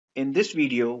In this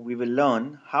video, we will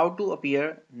learn how to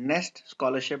appear NEST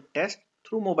scholarship test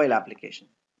through mobile application.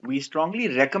 We strongly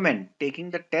recommend taking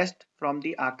the test from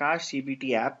the Aakash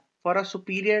CBT app for a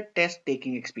superior test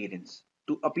taking experience.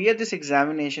 To appear this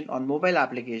examination on mobile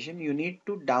application, you need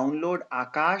to download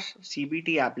Aakash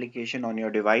CBT application on your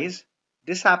device.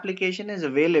 This application is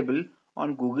available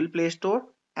on Google Play Store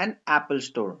and Apple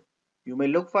Store. You may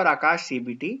look for Aakash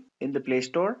CBT in the Play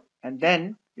Store and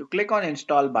then you click on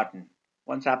install button.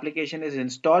 Once application is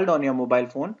installed on your mobile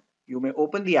phone, you may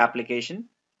open the application.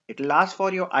 It will ask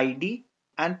for your ID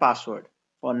and password.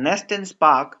 For Nest and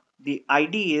Spark, the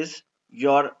ID is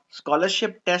your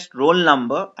scholarship test roll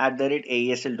number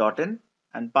 @aesl.in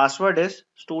and password is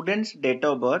student's date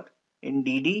of birth in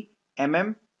DD,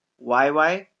 MM,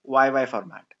 YY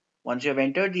format. Once you have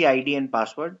entered the ID and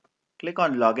password, click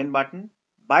on login button.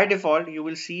 By default, you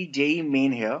will see JEE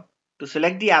main here. To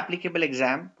select the applicable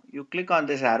exam, you click on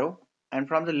this arrow and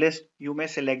from the list you may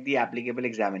select the applicable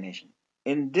examination.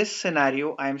 In this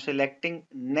scenario, I am selecting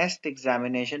NEST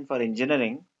examination for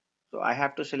engineering. So I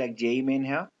have to select JEE main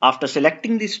here. After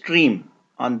selecting the stream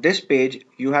on this page,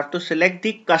 you have to select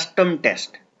the custom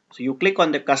test. So you click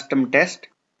on the custom test.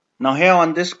 Now here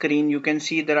on this screen, you can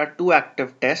see there are two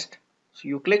active tests. So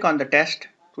you click on the test.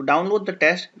 To download the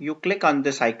test, you click on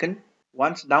this icon.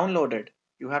 Once downloaded,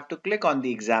 you have to click on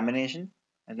the examination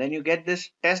and then you get this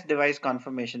test device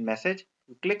confirmation message.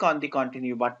 You click on the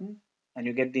continue button and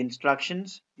you get the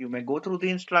instructions. You may go through the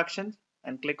instructions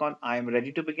and click on I am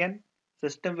ready to begin.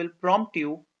 System will prompt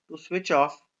you to switch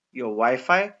off your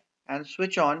Wi-Fi and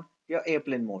switch on your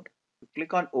airplane mode. You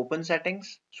click on open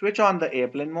settings, switch on the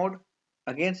airplane mode.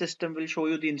 Again, system will show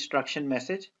you the instruction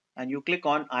message and you click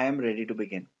on I am ready to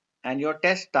begin. And your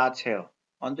test starts here.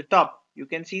 On the top, you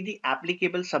can see the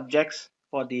applicable subjects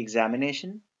for the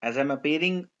examination. As I'm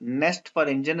appearing NEST for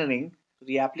engineering,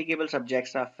 the applicable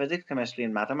subjects are physics, chemistry,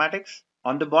 and mathematics.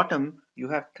 On the bottom, you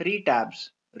have three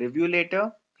tabs: review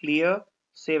later, clear,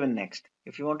 save and next.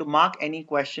 If you want to mark any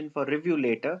question for review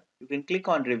later, you can click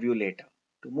on review later.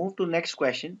 To move to next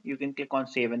question, you can click on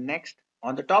save and next.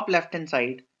 On the top left hand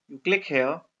side, you click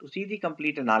here to see the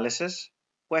complete analysis.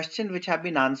 Questions which have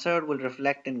been answered will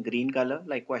reflect in green color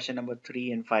like question number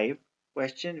 3 and 5.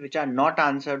 Questions which are not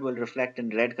answered will reflect in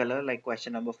red color like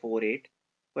question number 4, 8.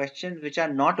 Questions which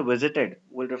are not visited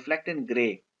will reflect in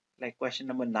gray like question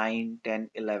number 9, 10,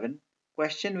 11.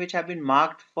 Questions which have been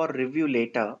marked for review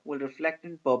later will reflect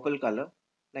in purple color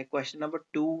like question number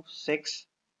 2, 6.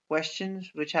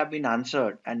 Questions which have been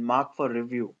answered and marked for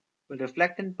review will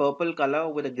reflect in purple color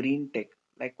with a green tick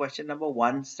like question number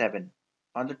 1, 7.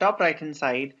 On the top right hand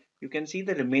side, you can see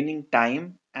the remaining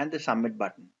time and the submit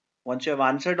button. Once you have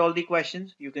answered all the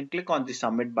questions, you can click on the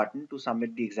submit button to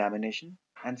submit the examination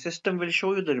and system will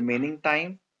show you the remaining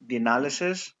time, the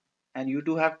analysis, and you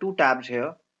do have two tabs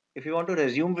here. If you want to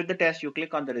resume with the test, you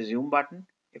click on the resume button.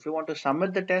 If you want to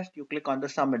submit the test, you click on the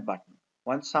submit button.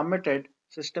 Once submitted,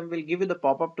 system will give you the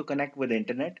pop-up to connect with the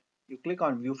internet. You click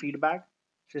on view feedback.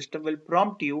 System will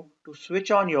prompt you to switch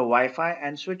on your Wi-Fi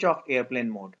and switch off airplane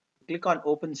mode. Click on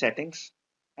open settings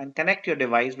and connect your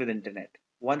device with internet.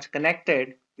 Once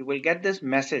connected, you will get this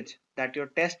message that your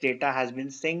test data has been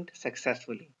synced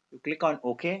successfully. You click on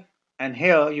OK and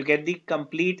here you get the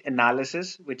complete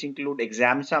analysis which include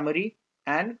exam summary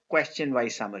and question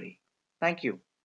wise summary. Thank you.